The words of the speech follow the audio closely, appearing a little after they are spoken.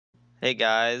Hey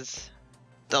guys,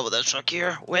 Double the Truck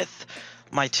here with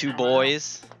my two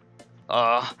boys,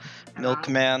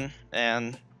 Milkman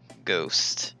and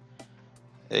Ghost,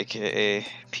 aka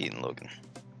Pete and Logan,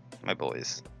 my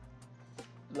boys.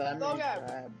 Lemon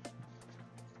grab.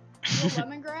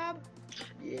 Lemon grab?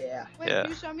 Yeah. Wait, Yeah.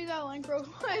 can you send me that link real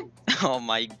quick? Oh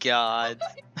my god.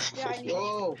 Yeah, I need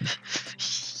Whoa.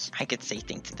 I could say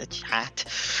things in the chat.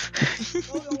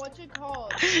 Logan, what's it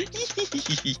called?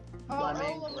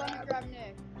 Lemon Lemon grab. grab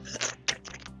Nick.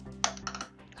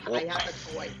 I have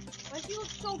a toy. Why does he look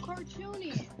so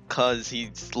cartoony? Cause he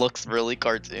looks really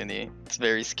cartoony. It's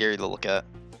very scary to look at.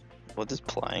 What is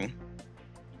playing?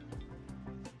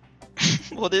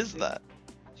 What is that?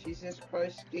 Jesus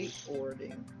Christ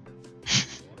skateboarding.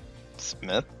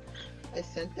 Smith? I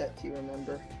sent that to you,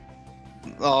 remember?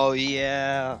 Oh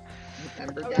yeah.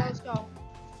 Remember Okay, that? let's go.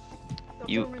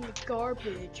 You- Throw him in the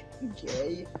garbage.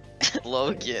 Jay,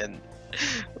 Logan,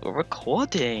 we're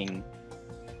recording.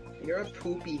 you're a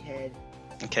poopy head.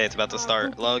 Okay, it's about to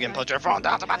start. poopy Logan, guy. put your phone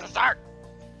down. It's about to start.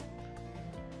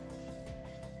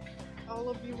 All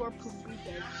of you are poopy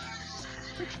heads.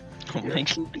 Oh You're my a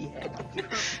poopy head. You're a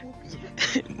poopy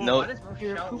head. No. Why does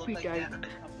You're a Rochelle poopy look guy. like that on the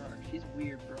cover? She's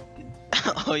weird, broken.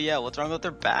 Oh yeah, what's wrong with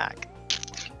her back?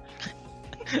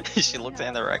 She looks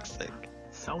anorexic.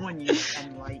 Someone use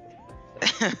some light.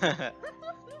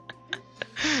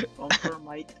 Bumper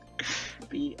might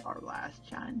be our last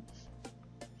chance.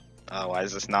 Oh, why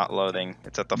is this not loading?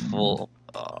 It's at the full.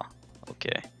 Oh,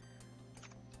 okay.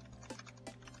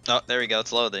 Oh, there we go.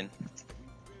 It's loading.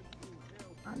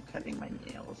 I'm cutting my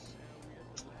nails.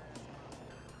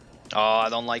 Oh, I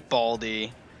don't like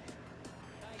Baldy.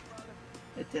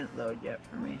 It didn't load yet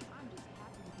for me.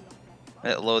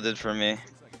 It loaded for me.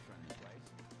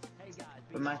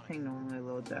 But my thing normally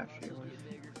loads after yours.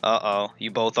 Uh-oh,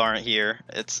 you both aren't here.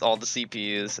 It's all the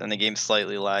CPUs, and the game's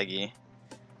slightly laggy.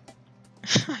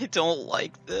 I don't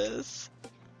like this.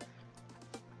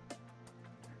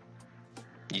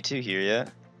 You two here yet?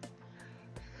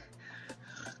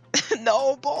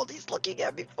 No, Baldy's looking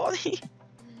at me funny.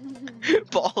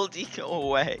 Baldy, go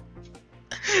away.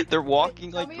 They're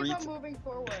walking Tell like me if I'm retards. moving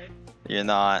forward. You're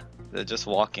not. They're just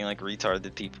walking like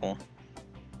retarded people.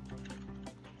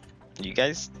 You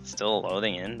guys still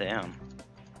loading in? Damn.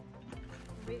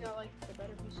 We got like the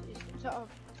better PCs. So,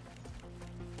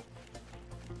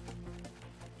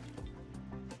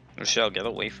 Rochelle, get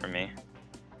away from me.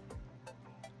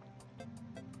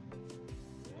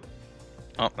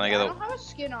 Oh, I I gotta. don't have a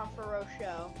skin on for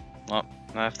Rochelle. Oh,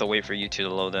 I have to wait for you two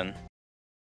to load in.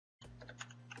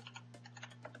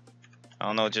 I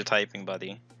don't know what you're typing,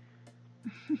 buddy.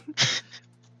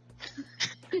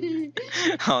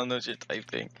 I don't know what you're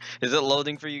typing. Is it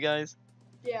loading for you guys?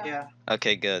 Yeah. Yeah.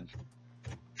 Okay, good.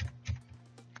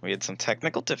 We had some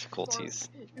technical difficulties.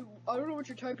 I don't know what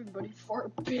you're typing, buddy.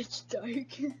 Fart bitch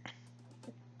dyke.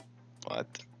 What?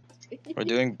 We're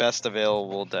doing best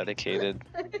available dedicated.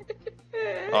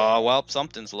 Oh, well,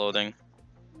 something's loading.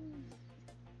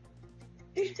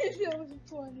 That was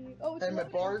funny. Oh, it's And my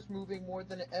loading. bar's moving more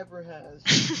than it ever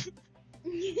has.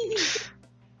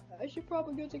 I should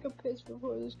probably go take a piss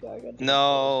before this guy got.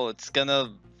 No, it's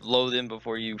gonna load in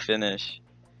before you finish.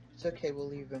 It's okay, we'll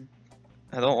leave him.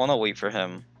 I don't want to wait for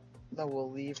him. No,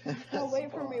 we'll leave him. No, as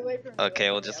wait for me. spawn. Wait for me. Okay,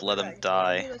 wait we'll for just me. let I'll him be back.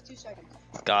 die. Give me like 2 seconds.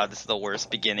 God, this is the worst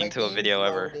beginning My to a game's video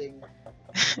ever. loading.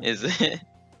 Is it?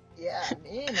 Yeah, I'm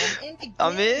in. I'm in the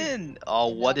I'm game. in! Oh,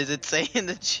 what does it say in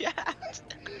the chat?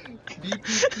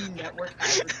 VPP network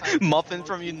advertising. Muffin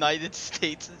from United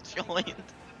States has joined.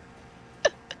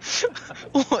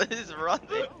 What is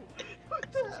running? What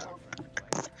the hell?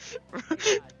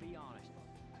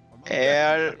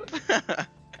 And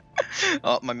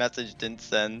oh, my message didn't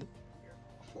send.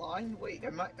 Flying? Wait,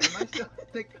 am I still in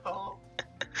the call?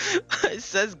 It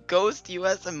says Ghost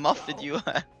US and Muffin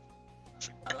US.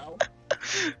 Hello?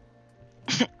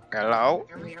 Hello?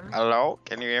 Can you hear me? Hello?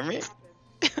 Can you hear me?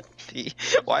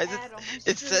 Why is it? Adam,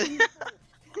 It says.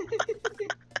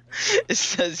 It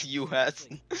says US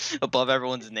above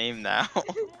everyone's name now.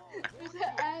 There's an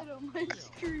ad on my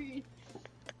screen.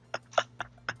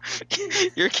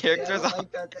 Your Yeah, I character's don't a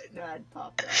like that ad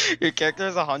popped up. your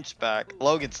character's a hunchback.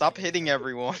 Logan, stop hitting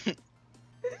everyone.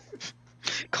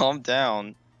 Calm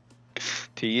down.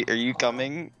 Pete, are you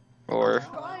coming? Or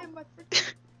Why am I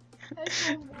freaking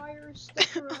headphone wires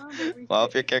stuck around everything? well,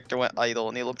 if your character went idle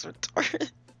and he looks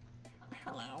retarded.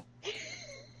 Hello?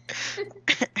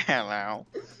 Hello.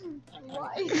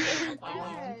 Why is it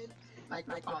bad?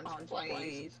 Microphones,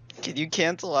 please. Can you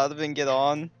cancel out of it and get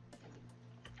on?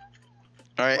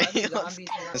 Alright. Why the zombies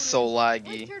are- It's so Wait,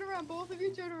 laggy. turn around. Both of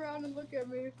you turn around and look at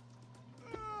me.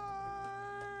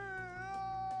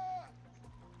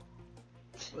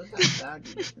 What's that sound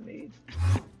you just made?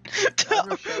 Why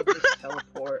Rochelle just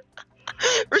teleport?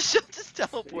 Rochelle just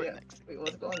teleport Yeah. next. Wait,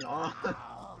 what's going on?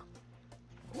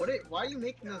 Why are you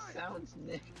making those sounds,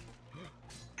 Nick?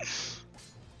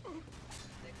 Going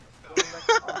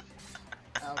back off.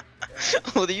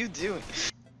 Ouch. What are you doing?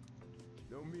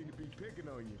 Don't mean to be picking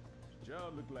on you.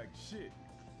 Y'all look like shit.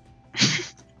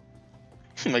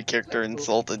 My character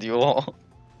insulted you all.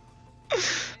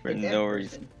 For The dead no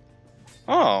reason.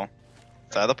 Oh.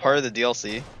 Is that a part of the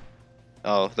DLC?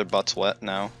 Oh, their butt's wet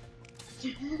now.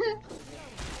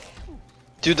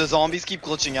 Dude, the zombies keep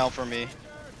glitching out for me.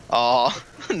 Aw,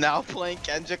 now playing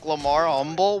Kendrick Lamar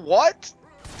Humble? What?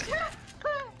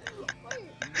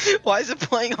 Why is it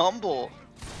playing Humble?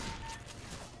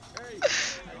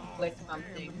 Click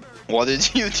something. What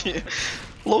did you do?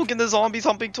 Logan, the zombies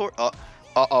humping toward.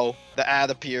 Uh-oh. The ad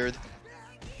appeared.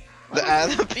 The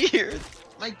ad appeared.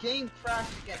 My game crashed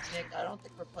again, Nick. I don't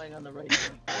think we're playing on the right game.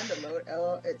 On the load.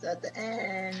 Oh, it's at the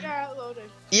end. Yeah, it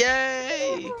loaded.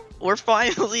 Yay! We're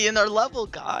finally in our level,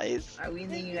 guys. Are we in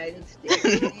the United You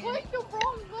States? played the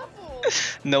wrong level.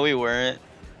 No, we weren't.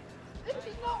 This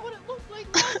is not what it looked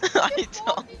like last I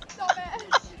time. don't- You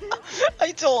dumbass.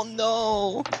 I don't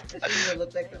know. This is what it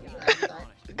looked like from last time.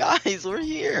 Guys, we're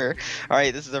here.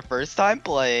 Alright, this is our first time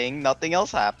playing. Nothing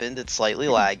else happened. It's slightly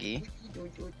laggy.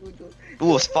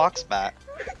 Ooh, it's Fox Bat.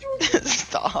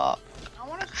 Stop. I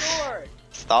want a sword.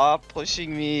 Stop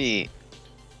pushing me.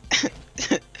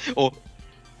 Oh.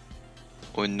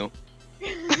 Oh no.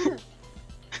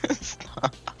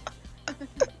 Stop.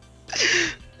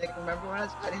 Like, remember when I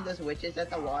was cutting those witches at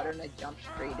the water and I jumped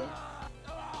straight in?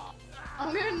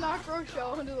 I'm gonna knock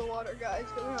Rochelle into the water, guys.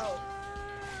 Come help.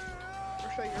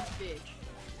 Rochelle, you're a bitch.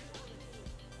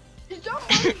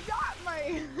 Somebody shot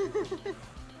me.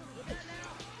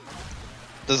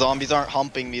 The zombies aren't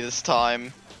humping me this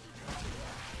time.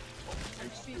 I'm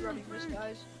speedrunning this,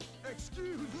 guys.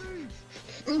 Excuse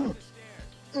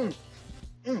me.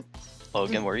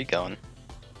 Logan, where are you going?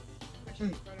 I'm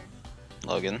speedrunning.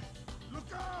 Logan. Look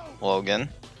out! Logan.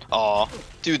 Aw.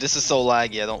 Dude, this is so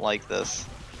laggy. I don't like this.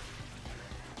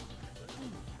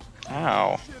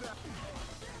 Ow.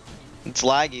 It's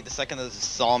laggy the second the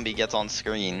zombie gets on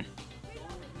screen.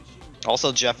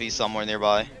 Also, Jeffy's somewhere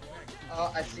nearby.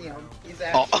 Oh, I see him. He's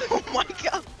Oh, actually. oh my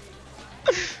god.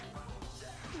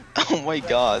 Oh my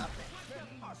god.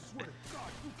 I swear to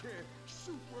God, you can't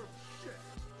shoot worth shit.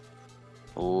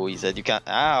 Oh, he said you can't.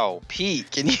 Ow.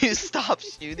 Pete, can you stop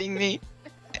shooting me?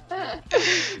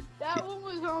 That one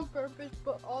was on purpose,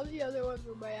 but all the other ones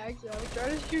were by accident. I was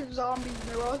trying to shoot zombies and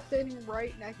they were all standing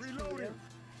right next to you. Reloading.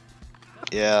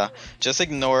 Yeah. Just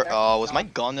ignore. Was my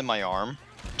gun in my arm?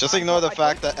 Just ignore the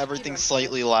fact that everything's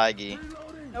slightly laggy.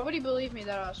 Reloading. Nobody believed me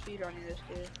that I was speedrunning this,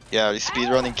 dude. Yeah, he's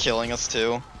speedrunning, killing us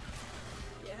too.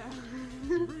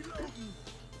 Yeah.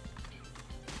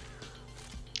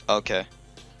 Okay.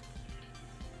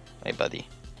 Hey, buddy.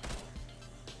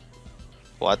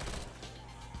 What?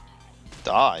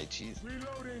 Die, jeez.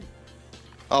 Reloading.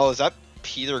 Oh, is that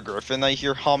Peter Griffin I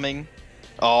hear humming?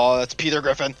 Oh, that's Peter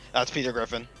Griffin. That's Peter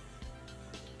Griffin.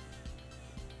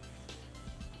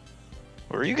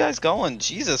 Where are you guys going?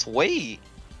 Jesus, wait.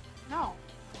 No.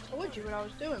 I told you what I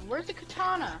was doing. Where's the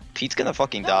katana? Pete's gonna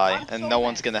fucking No, die, I'm and so no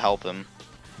one's mad. gonna help him.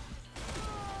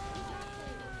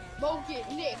 Logan,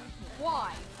 Nick,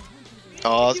 why?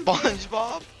 Oh, You did.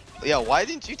 SpongeBob? Yeah, why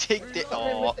didn't you take the.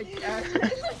 Oh, With the cat.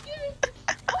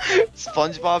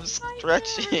 SpongeBob's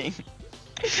stretching.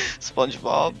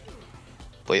 SpongeBob.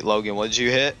 Wait, Logan, what did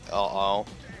you hit? Uh oh.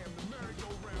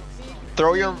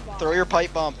 Throw your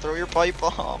pipe bomb. Throw your pipe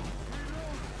bomb.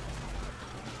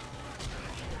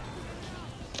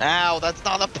 Ow, that's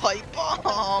not a pipe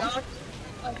bomb.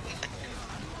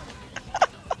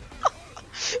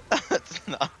 That's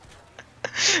not.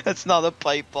 That's not a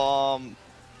pipe bomb.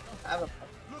 I have a.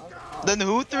 Then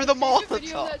who threw the Did you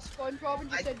video Molotov? that SpongeBob and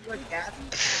I just said, threw a cat.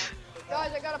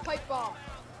 guys, I got a pipe bomb.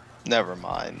 Never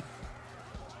mind.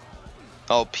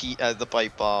 Oh, Pete had the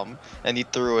pipe bomb, and he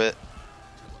threw it.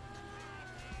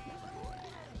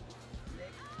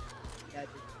 Yeah,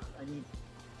 I need.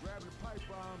 Grab the pipe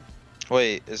bomb.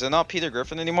 Wait, is it not Peter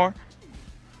Griffin anymore?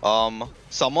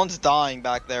 Someone's dying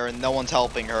back there, and no one's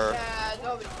helping her. Yeah,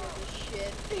 nobody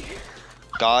gives a shit.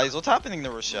 Guys, what's happening to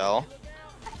Rochelle?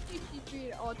 She's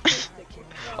being autistic.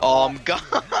 God.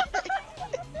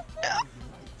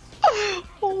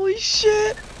 Holy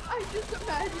shit. I just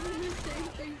imagining the same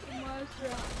thing from last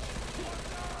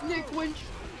round.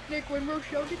 Nick, when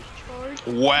Rochelle gets charged.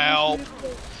 Well,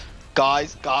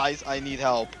 guys, I need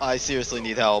help. I seriously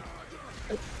need help.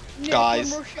 Nick,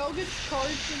 guys. when Rochelle gets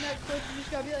charged in that clip, you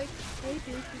just gotta be like, hey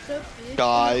bitch, what's up, bitch? And then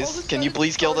all of Guys, a can you sudden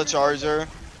please kill the Charger-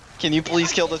 charger? Can you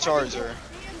please kill the charger?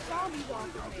 Damn zombies on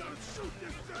me.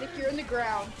 Nick, you're in the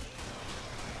ground.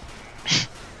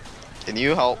 Can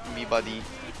you help me, buddy? Nick,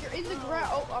 you're in the ground.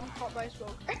 Oh, I'm caught by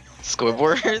smoke.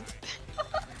 Squidward? No,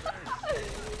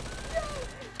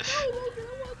 Logan,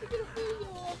 I want to get a video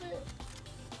of it.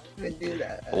 You can do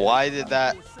that. Why did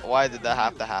that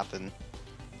have to happen?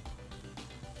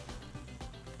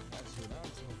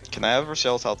 Can I have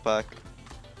Rochelle's health pack?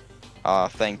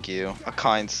 Thank you. A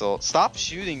kind soul. Stop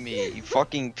shooting me, you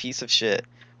fucking piece of shit.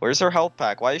 Where's her health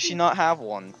pack? Why does she not have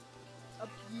one? Up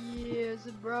years,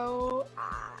 bro.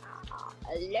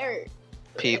 Alert.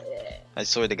 Pete, I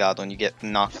swear to God, when you get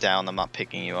knocked down, I'm not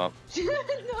picking you up. no, chill.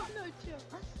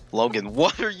 Logan,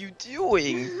 what are you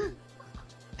doing?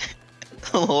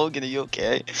 Logan, are you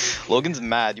okay? Logan's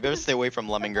mad. You better stay away from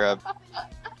lemon grab.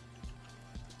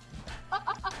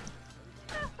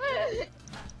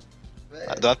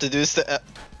 Do I have to do this to...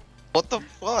 What the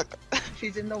fuck?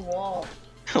 She's in the wall.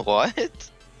 What?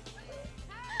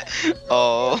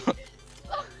 Oh.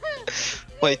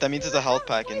 Wait, that means there's a health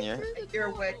pack in here. You're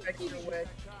a witch. You're a witch.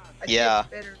 Yeah.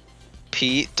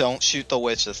 Pete, don't shoot the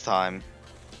witch this time.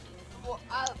 Well,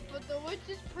 but the witch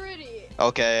is pretty.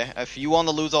 Okay, if you want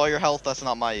to lose all your health, that's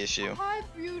not my issue. Hi,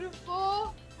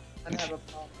 beautiful. I have a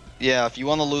problem. Yeah, if you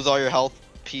want to lose all your health,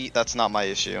 Pete, that's not my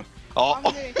issue. Oh, I'm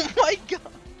oh gonna- my God!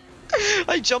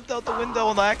 I jumped out the window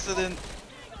on accident.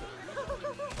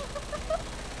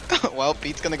 Well,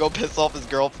 Pete's gonna go piss off his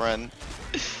girlfriend.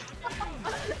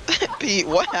 Pete,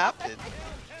 what happened?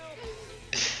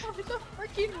 I was a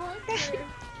freaking monster.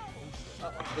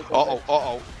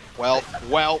 Uh-oh. Well.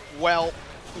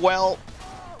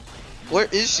 Where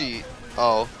is she?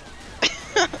 Oh.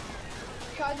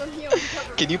 Guys, I'm healing.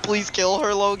 Cover Can me. you please kill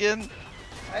her, Logan?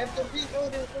 I have to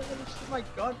reload it. Oh my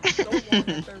god, for so long. I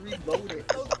have to reload it.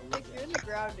 Oh, Nick, you're in the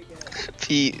ground again.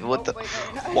 Pete, what the... Oh, wait,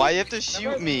 no. Why do you have to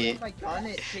Whenever shoot I me? reload my gun,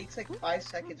 it takes like 5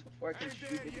 seconds before I can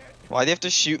shoot it. Why do you have to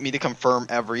shoot me to confirm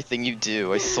everything you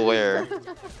do? I swear.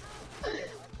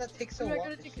 That takes so Dude, I long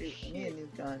gotta to take a shoot. I need a new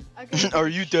gun. I gotta Are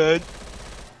you dead?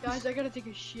 Guys, I gotta take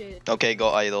a shit. Okay, go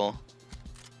idle.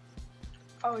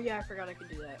 Oh yeah, I forgot I could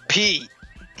do that. Pete!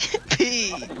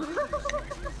 Pete!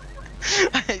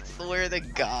 I swear to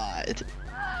God.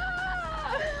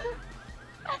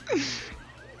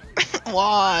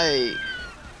 Why?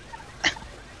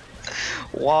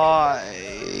 Why?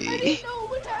 I didn't know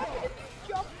what happened if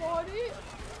you jump on it.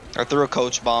 I threw a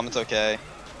coach bomb, it's okay.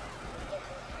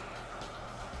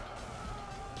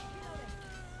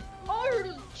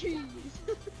 Oh, jeez.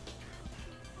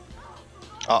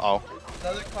 Uh-oh.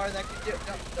 Another car that can do.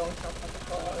 No, don't jump on the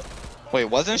car. Wait,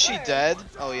 wasn't she Where? dead?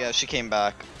 Oh yeah, she came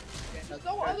back. Okay, There's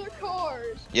another no car. other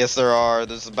cars. Yes, there are.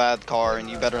 There's a bad car, and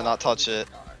you better not touch it.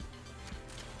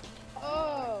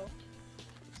 Oh.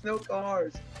 There's no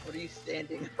cars. What are you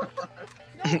standing on?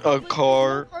 A No, but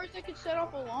car. there's no cars that can set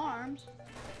off alarms.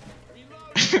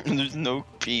 There's no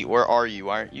Pete. Where are you?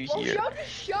 Why aren't you Well, here? Shell just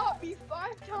shot me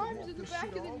 5 times in the back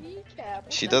of the kneecap.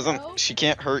 What She the doesn't. hell? She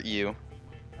can't hurt you.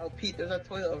 Oh, Pete, there's a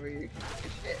toilet over here.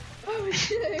 Shit. Oh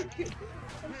shit.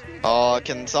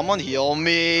 Can someone heal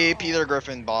me? Peter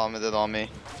Griffin bombed it on me.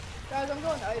 Guys, I'm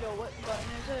going idle. What button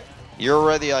is it? You're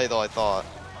already idle, I thought.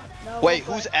 No. Wait,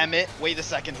 what who's button? Emmett? Wait a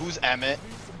second, who's Emmett?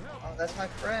 Oh, that's my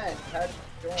friend. How'd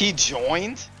you join? He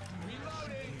joined?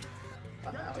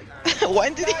 Wow.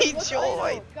 When did Guys, he what's join?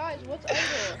 idle? Guys, what's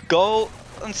idle? Go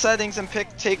on settings and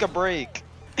take a break.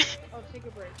 Oh, take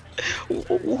a break.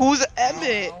 Who's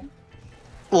Emmett?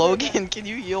 Oh, Logan, can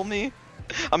you heal me?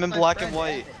 I'm in my black and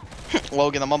friend white.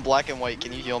 Logan, I'm on black and white.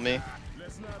 Can you heal me?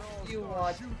 You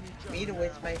want me to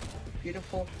waste my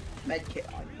beautiful med kit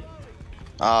on you?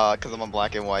 Cause I'm on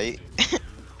black and white.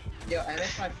 Yo,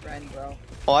 Emmett's my friend, bro.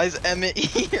 Why is Emmett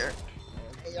here?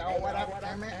 Hey, yo, what up,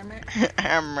 Emmett?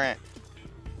 Emmett.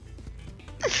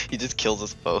 He just kills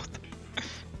us both.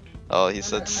 Oh, he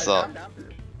said sup.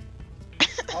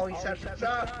 Oh, he said what's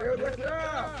up, dude, what's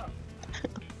up?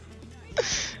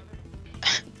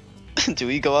 Do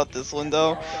we go out this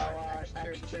window?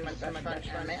 Actually, my best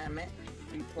friend, Emmett.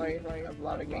 We play a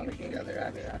lot of games together,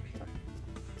 actually.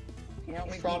 You know,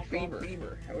 we beat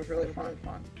Fever. It was really fun.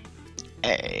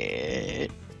 Hey.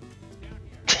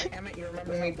 Emmett, you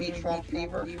remember when we beat Swamp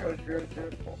Fever? It was really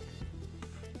beautiful.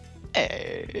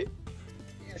 Hey.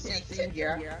 See,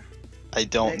 yeah. I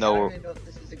don't I know. don't even know if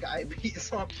this is a guy I beat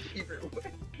Swamp Fever with.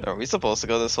 Are we supposed to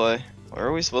go this way? Where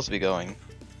are we supposed to be going?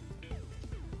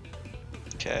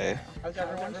 Okay. How's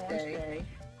everyone's day?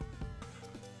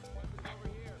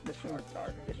 This one's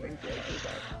dark. This one's dark.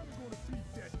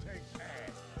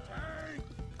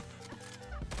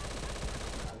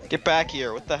 Get back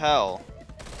here. What the hell?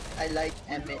 I like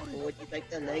Emmett. Would you like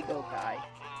the Lego guy?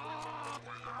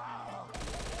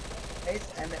 Why is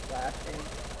Emmett laughing?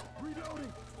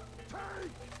 Reloading.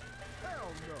 Tank. Hell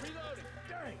no. Reloading.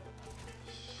 Dang.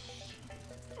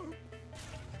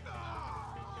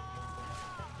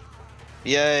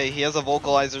 Yay, he has a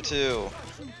vocalizer too.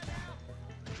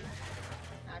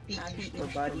 Happy Easter,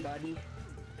 buddy.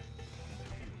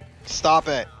 Stop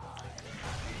it.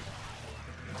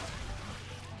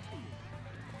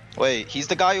 Wait, he's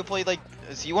the guy who played like,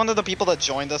 is he one of the people that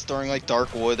joined us during like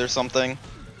Dark Wood or something?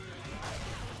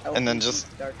 And then just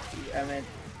Dark Fever. I meant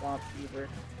Swamp Fever.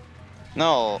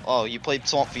 No, oh, you played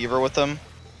Swamp Fever with him?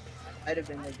 Might have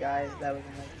been the guy that was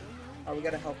in like, oh, we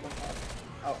gotta help him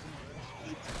out. Oh.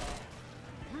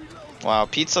 Wow,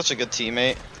 Pete's such a good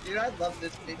teammate. Dude, I love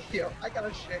this video. I got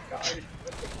a shit guard.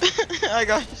 I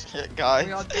got shit,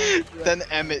 guys. Then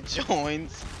Emmett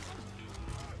joins.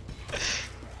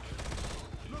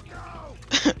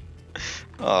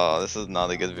 Oh, this is not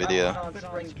a good video. I'm on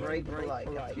spring break for like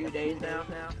a few days now.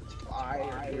 It's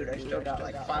fire, dude. I still got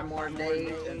like 5 more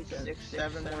days and 6,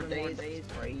 7 more days.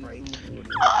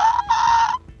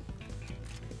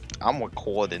 I'm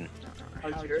recording.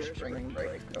 How's your spring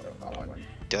break going?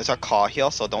 There's a car here,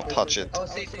 so don't touch it. Oh,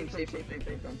 safe room.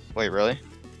 Wait, really?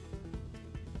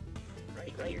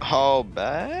 Right here. Oh,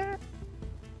 bad?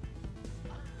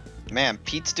 Man,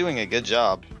 Pete's doing a good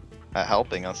job at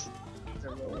helping us.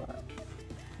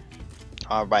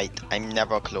 Alright, I'm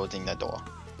never closing the door.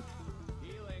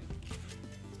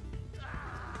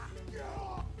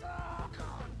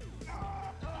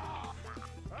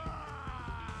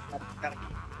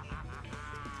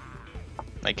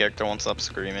 My character won't stop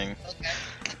screaming.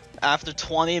 After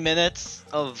 20 minutes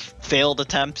of failed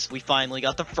attempts, we finally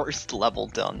got the first level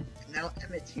done. Now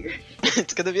Emmett's here.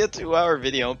 It's gonna be a 2-hour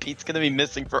video. Pete's gonna be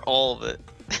missing for all of it.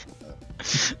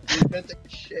 He's gonna take a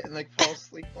shit and like fall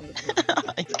asleep on the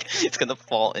floor. He's gonna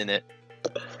fall in it.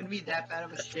 It's gonna be that bad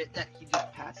of a shit that he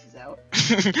just passes out.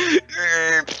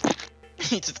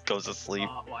 He just goes to sleep.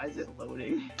 Why is it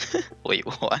loading? Wait,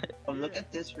 what? Oh, look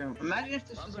at this room. Imagine if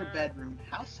this was your bedroom.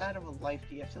 How sad of a life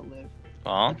do you have to live?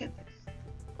 Huh? Look at this.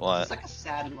 What? It's like a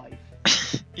sad life.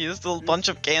 He has a bunch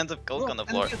of cans of Coke on the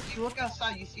floor. If you look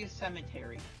outside, you see a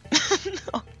cemetery.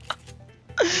 No.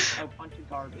 A bunch of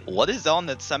garbage. What is on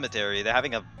that cemetery? They're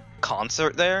having a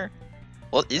concert there?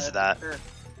 What is that? Sure.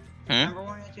 Hmm? Remember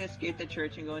when we had to escape the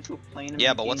church and go into a plane?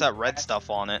 Yeah, but what's that red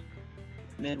stuff on it?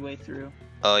 Midway through.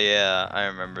 Oh yeah, I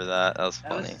remember that. That was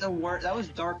funny. That was the worst. That was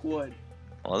Dark Wood.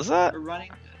 What was that? We're running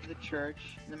to the church,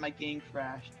 and then my game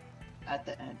crashed. At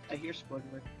the end, I hear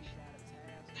Squidward.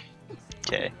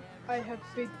 Okay. I have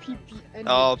big pee-pee.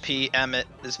 Oh, Pete Emmett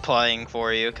is playing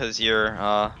for you because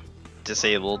you're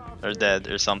disabled or dead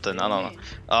or something. I don't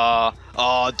know.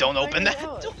 Oh, don't open that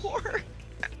door.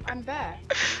 I'm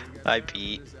back. Hi,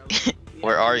 Pete.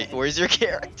 Where are you? Where's your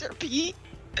character, Pete?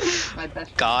 My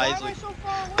best Guys, Why am I so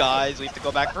far away? guys, we have to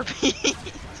go back for Pete.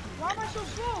 Why am I so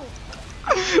slow?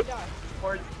 Oh,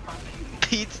 Or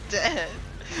Pete's dead.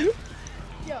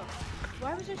 yo,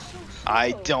 why was I so slow?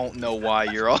 I don't know why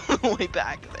you're all the way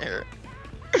back there.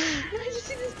 I just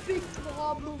see this big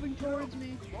blob moving towards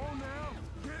me.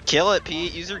 Kill it,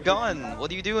 Pete. Use your gun.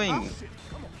 What are you doing?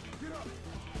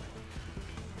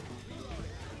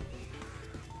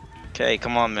 Okay,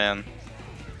 come on, man.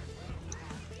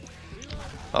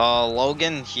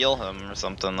 Logan, heal him or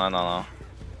something. I don't know.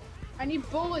 I need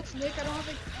bullets, Nick. I don't have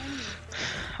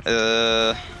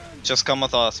any. Just come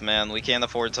with us, man. We can't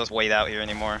afford to wait out here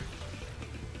anymore.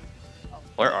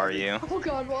 Where are you? Oh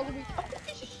god, Wallaby. Oh, I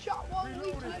just shot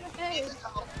Wallaby in the head.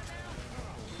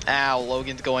 Ow,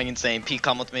 Logan's going insane. Pete,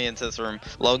 come with me into this room.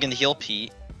 Logan, heal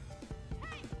Pete.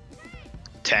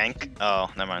 Tank? Oh,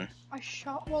 never mind. I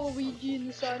shot Waluigi in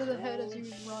the side of the head as he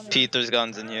was running. Pete, there's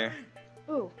guns in here.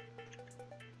 Ooh.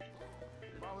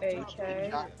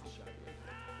 AK.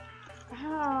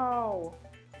 Ow.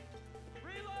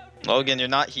 Logan, you're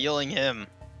not healing him.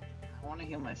 I want to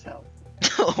heal myself.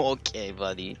 Okay,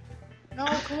 buddy. No,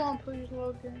 come on, please,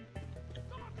 Logan.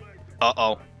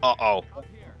 Uh-oh. Uh-oh.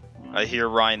 I hear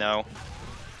Rhino.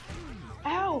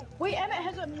 Ow! Wait, Emmett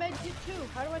has a med kit too.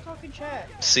 How do I talk in chat?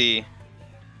 C.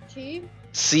 T?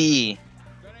 C.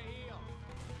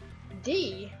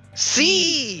 D?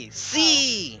 C!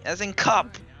 C! As in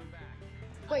cup.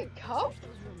 Wait, cup?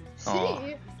 C?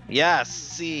 Oh. Yes,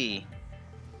 C.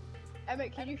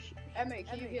 Emmett, can you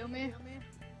heal me?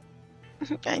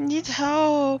 I need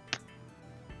help.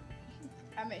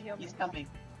 Emmett, heal me. He's coming.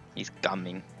 He's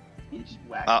coming. He's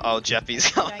whacked. Uh-oh, Jeffy's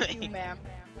coming. Thank you, ma'am.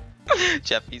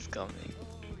 Jeffy's coming.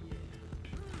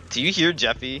 Do you hear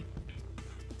Jeffy?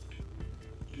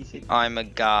 I'm a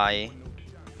guy.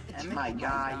 That's my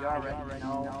guy. You already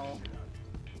know.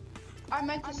 I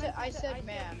meant to say, I said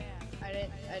ma'am.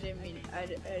 I didn't mean to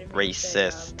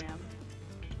Racist. say, ma'am.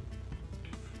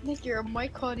 Nick, your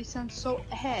mic quality sounds so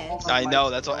ass. I know,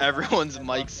 that's what everyone's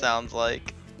mic sounds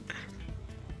like.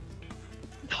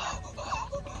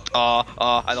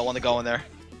 I don't want to go in there.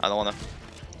 I don't want to.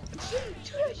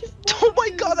 Oh my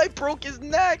god, I broke his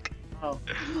neck! Oh,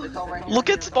 it's all right. Look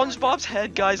at SpongeBob's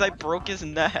head, guys. I broke his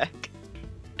neck.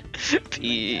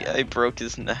 P, I broke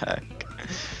his neck.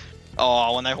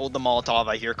 Oh, when I hold the Molotov,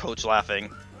 I hear Coach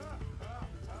laughing.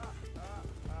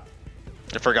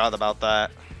 I forgot about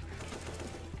that.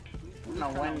 No,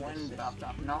 when stop.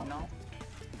 No.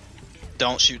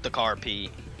 Don't shoot the car,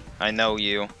 Pete. I know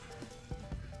you.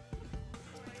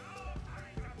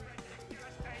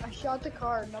 I shot the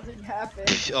car, nothing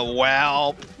happened. Oh,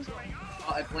 wow.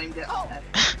 Oh, I blamed it. Oh.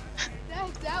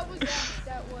 That was Emmett.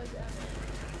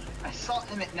 I saw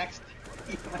Emmett next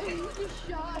to He you. just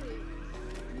shot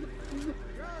it.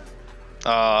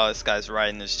 Oh, this guy's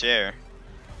riding his chair.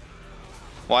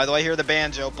 Why do I hear the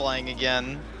banjo playing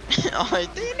again?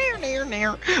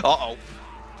 Uh-oh.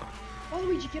 Oh,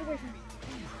 Luigi, get away from me.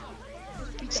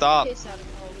 Beat the Stop. piss out of me,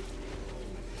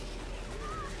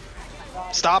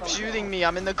 Luigi. Stop shooting me.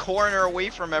 I'm in the corner away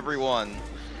from everyone.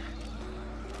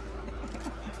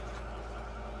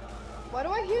 Why do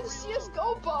I hear the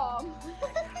CSGO bomb?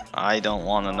 I don't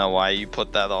want to know why you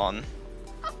put that on.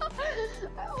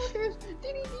 Oh, there's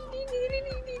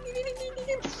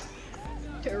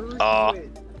terrorist quit.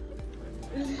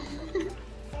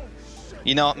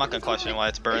 You know, I'm not gonna question why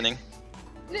it's burning.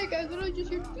 Nick, I literally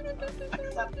just hear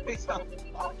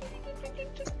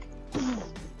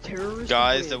terrorist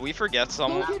Guys, quit. did we forget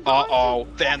someone? Uh-oh,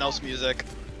 Thanos music.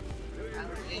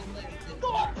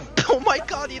 Oh my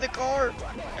god, eat a car!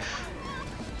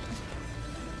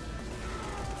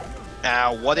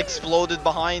 Ow, what exploded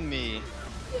behind me?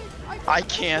 I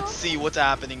can't see what's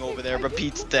happening over there, but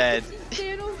Pete's dead.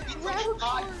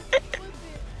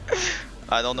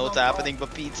 I don't know what's happening,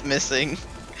 but Pete's missing.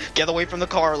 Get away from the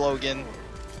car, Logan.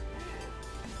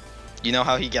 You know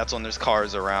how he gets when there's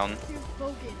cars around. Dude,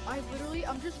 Logan,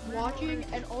 I'm just watching,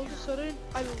 and all of a sudden,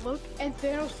 I look, and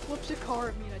Thanos flips a car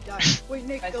at me, and I die. Wait,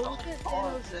 Nick, go look at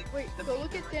Thanos. Wait, go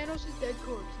look at Thanos' dead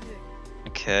corpse, Nick.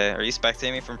 Okay, are you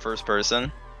spectating me from first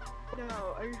person?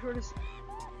 No, are you sure to?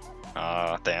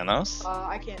 Thanos?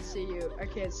 I can't see you. I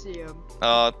can't see him.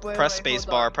 Press Wait, hold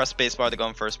spacebar. on. Press spacebar to go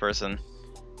in first person.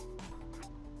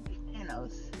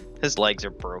 Thanos. His legs are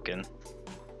broken.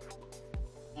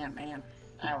 Yeah, man.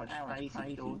 That was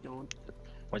crazy, dude.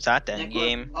 What's that then? Nick,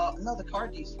 Game look. Oh, no, the car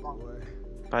despawned.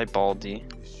 by Baldy.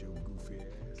 This your goofy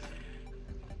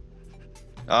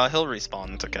ass. He'll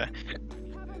respawn. It's okay.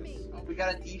 Oh, we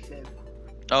got a defib.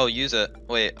 Oh, use it.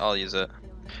 Wait, I'll use it.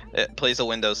 It plays a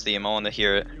Windows theme. I want to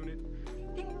hear it.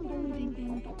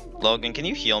 Logan, can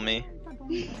you heal me?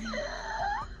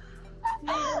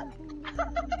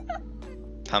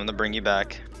 Time to bring you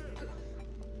back.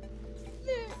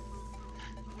 Nick.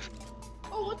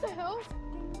 Oh, what the hell?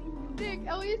 Nick,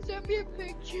 Elliot sent me a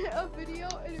picture, a video,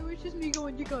 and it was just me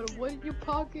going, "You got a what in your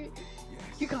pocket?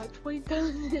 You got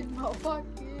 20,000 in my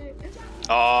pocket."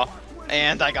 Oh,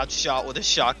 and I got shot with a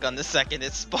shotgun the second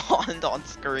it spawned on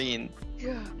screen.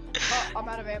 Yeah. I'm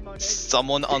out of ammo, Nick.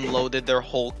 Someone unloaded their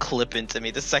whole clip into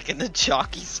me the second the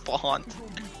jockey spawned.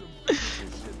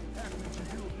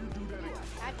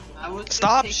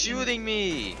 Stop shooting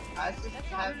me! I was just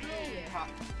having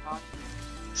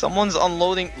Someone's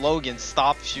unloading. Logan,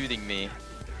 stop shooting me.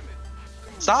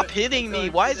 Stop hitting me!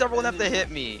 Why does everyone have to hit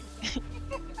me?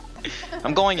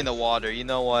 I'm going in the water. You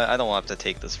know what? I don't have to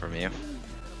take this from you.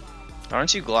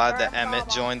 Aren't you glad that Emmett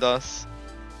joined us?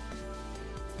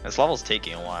 This level's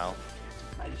taking a while.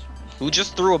 Who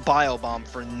just threw a bio bomb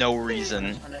for no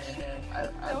reason?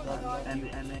 I love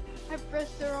Emmett. I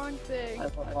pressed the wrong thing. I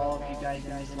love all of you guys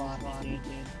in this lobby,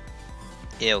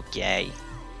 dude. Okay.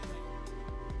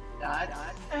 Dad?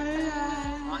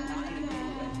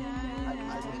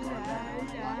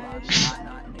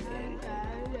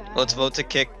 Let's vote to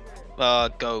kick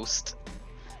Ghost.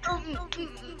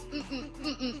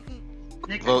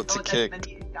 Vote to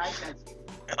kick.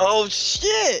 Oh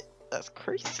shit! That's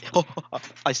crazy.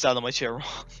 I sat on my chair wrong.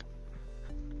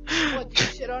 What, you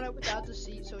sit on it without the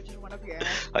seat, so it just went up your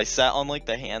ass? I sat on like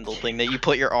the handle thing that you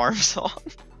put your arms on.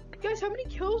 Guys, how many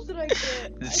kills did I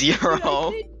get? 0.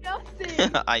 I did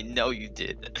nothing. I know you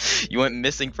did. You went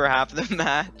missing for half the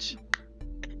match.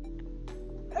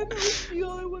 I was the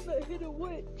only one that hit a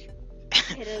witch.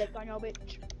 Hit a lick on your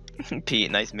bitch.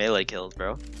 Pete, nice melee kills,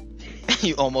 bro.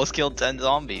 You almost killed 10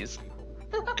 zombies.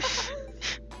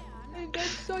 And that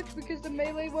sucks because the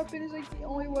melee weapon is like the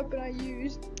only weapon I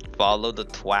used. Follow the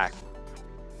twack.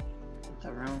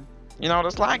 The room. You know,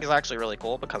 this lag is actually really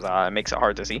cool because it makes it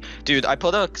hard to see. Dude, I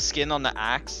put a skin on the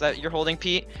axe that you're holding,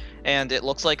 Pete, and it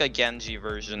looks like a Genji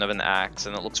version of an axe,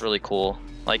 and it looks really cool.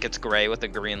 Like, it's gray with a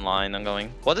green line. I'm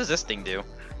going, what does this thing do?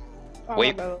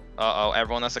 Wait. Uh-oh,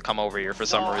 everyone has to come over here for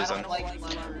some reason. I don't like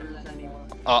levers anymore.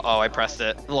 Uh-oh, I pressed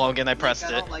it. Logan, I pressed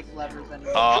I it. don't like levers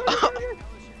anymore.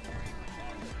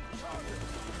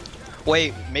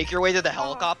 Wait, make your way to the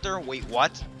helicopter? Wait,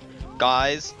 what?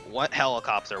 Guys, what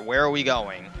helicopter? Where are we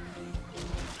going?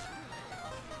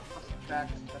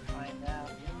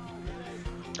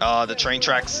 The train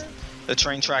tracks. The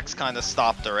train tracks kind of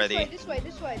stopped already. This way.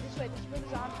 This is where the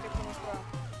zombies are coming from.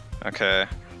 Okay.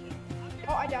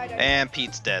 Oh, I died. And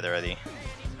Pete's dead already.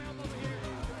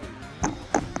 Oh,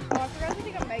 I forgot to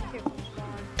take a med kit from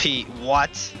spawn. Pete,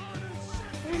 what?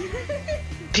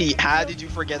 Pete, how did you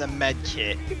forget a med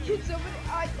kit?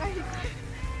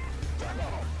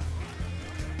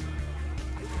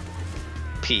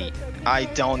 Pete, I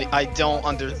don't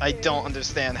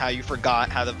understand how you forgot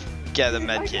how to get a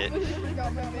med kit.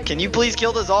 Can you please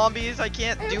kill the zombies? I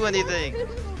can't do anything.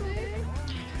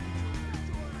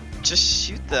 Just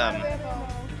shoot them.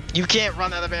 You can't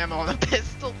run out of ammo on a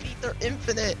pistol, Pete. They're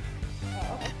infinite.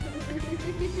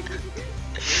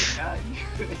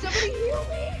 Somebody heal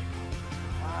me!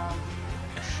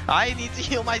 I need to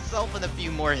heal myself in a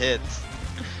few more hits.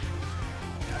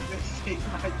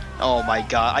 Oh my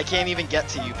god, I can't even get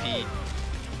to you, Pete.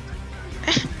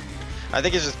 I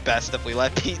think it's just best if we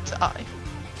let Pete die.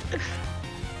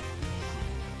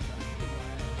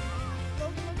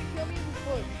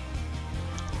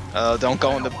 Don't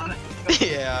go in the...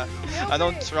 Yeah, I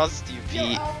don't trust you,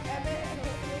 Pete.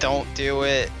 Don't do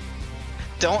it.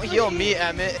 Don't heal me,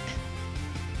 Emmett.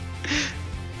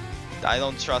 I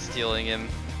don't trust healing him.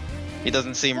 He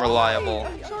doesn't seem reliable.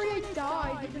 I'm sorry I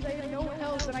died because I had no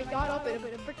health and I got up and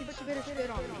a freaking spitter spit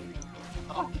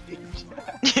on me.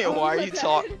 Yeah, why are you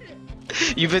talking?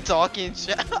 You've been talking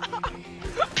shit.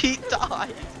 Pete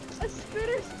died. A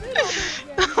spitter spit on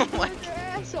me. Oh my god.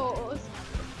 Assholes.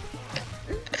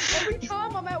 Every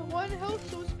time I'm at 1 health,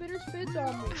 so spitter spits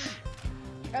on me.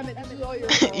 Emmett, this is all your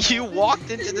fault. You walked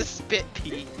into the spit,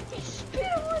 Pete.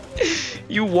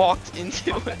 You walked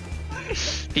into it.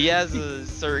 He has a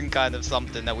certain kind of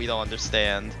something that we don't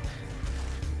understand.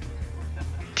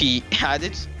 Pete, I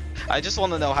just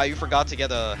want to know how you forgot to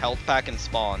get a health pack and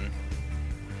spawn.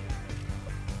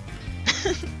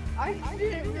 I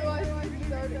didn't realize we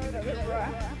started another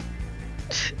round.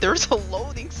 There's a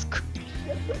loading screen.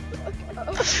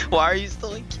 Why are you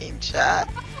still in game chat?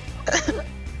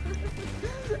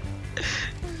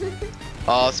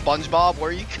 SpongeBob, where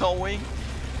are you going?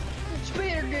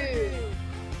 Spitter dude.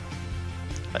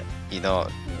 You know,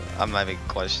 I'm not even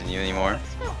questioning you anymore.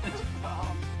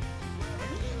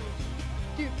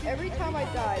 Dude, every time I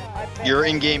die, You're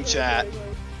in game chat.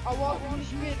 I walk into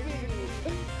spitter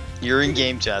dude. You're in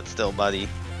game chat still, buddy.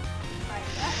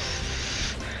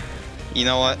 You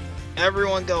know what?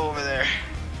 Everyone go over there.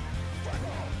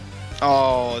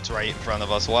 Oh, it's right in front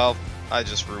of us. Well, I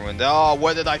just ruined it. Oh,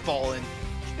 where did I fall in?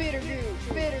 Spitter dude,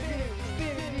 spitter dude,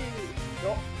 spitter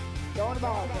dude. Go on the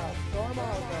ball, go on the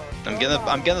ball, go.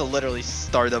 I'm gonna literally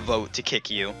start a vote to kick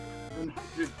you.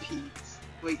 100 Pete's.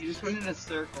 Wait, you just went in a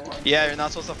circle. Yeah, you're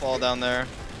not supposed to fall down there.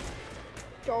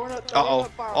 Uh-oh.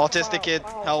 Autistic kid,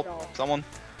 help. Someone.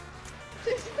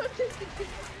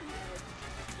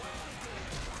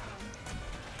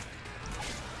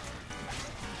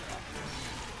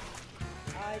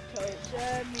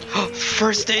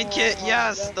 First aid kit,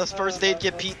 yes! The first aid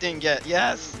kit Pete didn't get,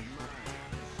 yes!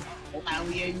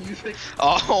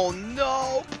 Oh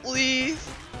no, please!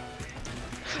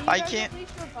 I can't.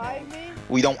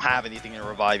 We don't have anything to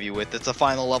revive you with. It's a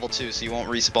final level 2, so you won't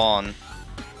respawn.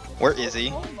 Where is he?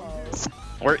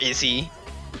 Where is he?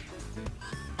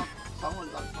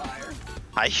 Someone's on fire.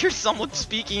 I hear someone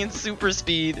speaking in super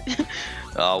speed.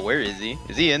 Where is he?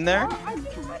 Is he in there? I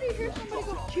just want to hear somebody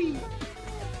go cheat.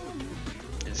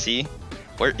 Is he?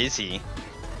 Where is he?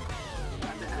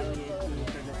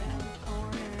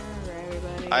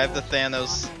 I have the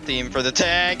Thanos theme for the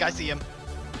tank. I see him.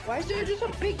 Why is there just a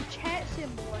big chat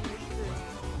symbol on your screen?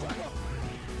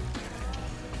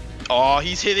 Oh,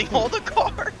 he's hitting all the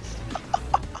cars.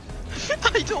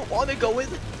 I don't want to go in.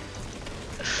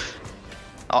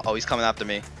 Uh-oh, he's coming after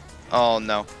me. Oh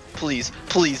no. Please,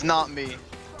 please, not me.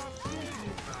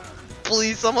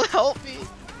 Please, someone help me.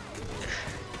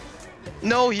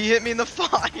 No, he hit me in the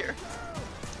fire.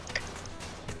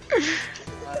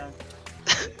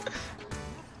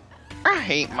 I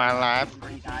hate my life.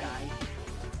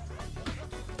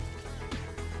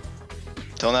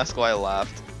 Don't ask why I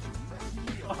laughed.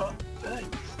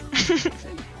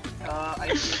 I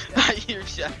hear I hear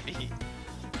Chevy.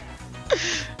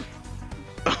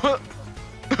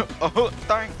 Oh,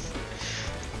 thanks.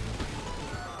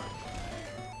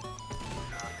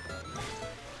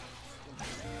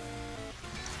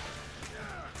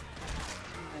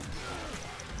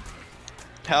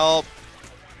 Help.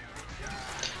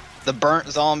 The burnt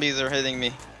zombies are hitting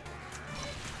me.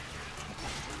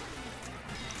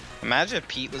 Imagine if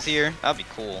Pete was here. That'd be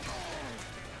cool.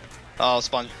 Oh,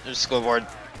 sponge. There's Squidward.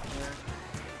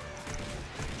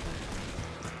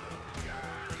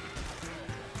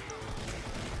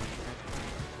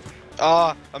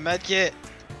 Ah, a med kit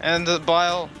and the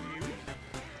bile.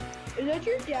 Is that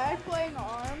your dad playing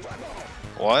ARMS?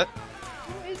 What?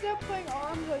 Who is that playing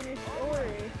ARMS on your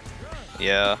story?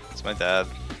 Yeah, it's my dad.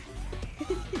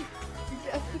 Your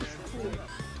dad looks cool.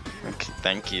 Okay,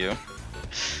 thank you.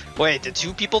 Wait, did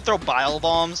 2 people throw bile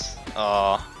bombs?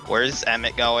 Where's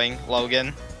Emmett going?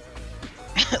 Logan?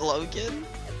 Logan?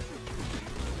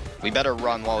 We better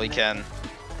run while we can.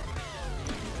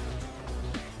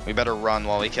 We better run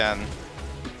while we can.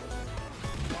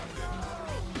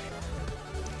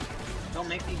 Don't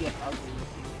make me get ugly.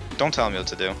 Don't tell me what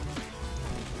to do.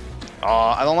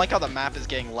 I don't like how the map is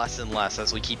getting less and less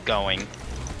as we keep going.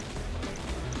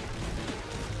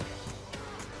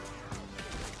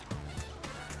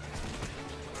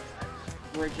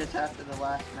 We're just after the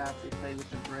last map we played with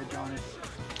the bridge on it.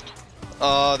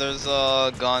 There's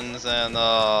guns and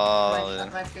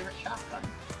My favorite shotgun.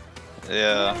 I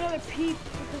yeah. have another peep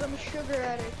because I'm a sugar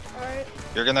addict, alright?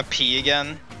 You're gonna pee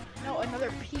again? No,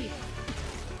 another peep. You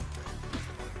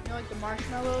know, like the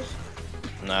marshmallows?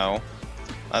 No.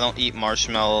 I don't eat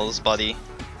marshmallows, buddy.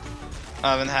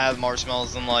 I haven't had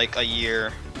marshmallows in like a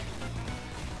year.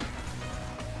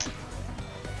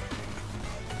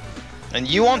 And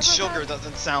you on sugar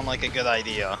doesn't sound like a good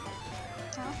idea.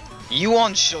 Huh? You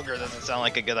on sugar doesn't sound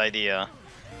like a good idea.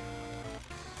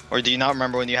 Or do you not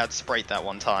remember when you had Sprite that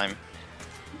one time?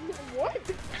 What?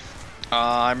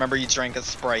 I remember you drank a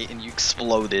Sprite and you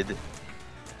exploded.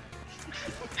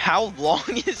 How long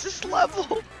is this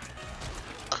level?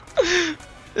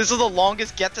 This is the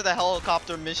longest get to the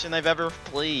helicopter mission I've ever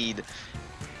played.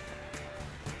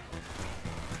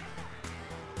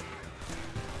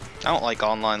 I don't like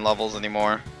online levels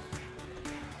anymore.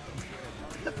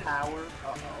 The power.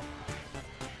 Uh-oh.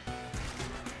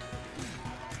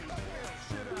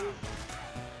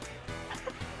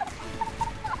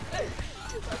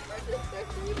 My friend just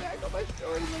texted me back on my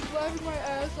story, like laughing my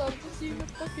ass off to see the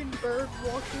fucking bird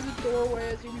walk through the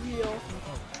doorway as you heal.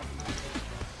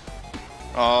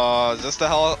 Is this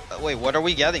the wait, what are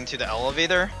we getting to? The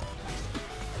elevator?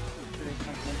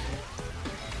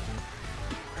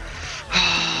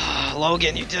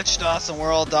 Logan, you ditched us and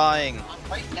we're all dying.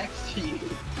 I'm right next to you.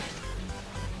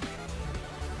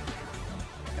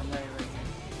 I'm right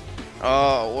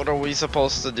here. What are we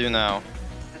supposed to do now?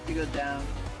 Have to go down.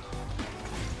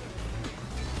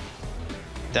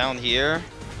 Down here?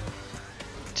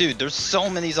 Dude, there's so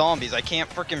many zombies, I can't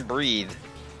freaking breathe.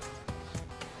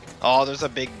 Oh, there's a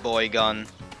big boy gun.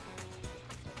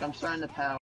 I'm starting to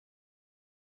power.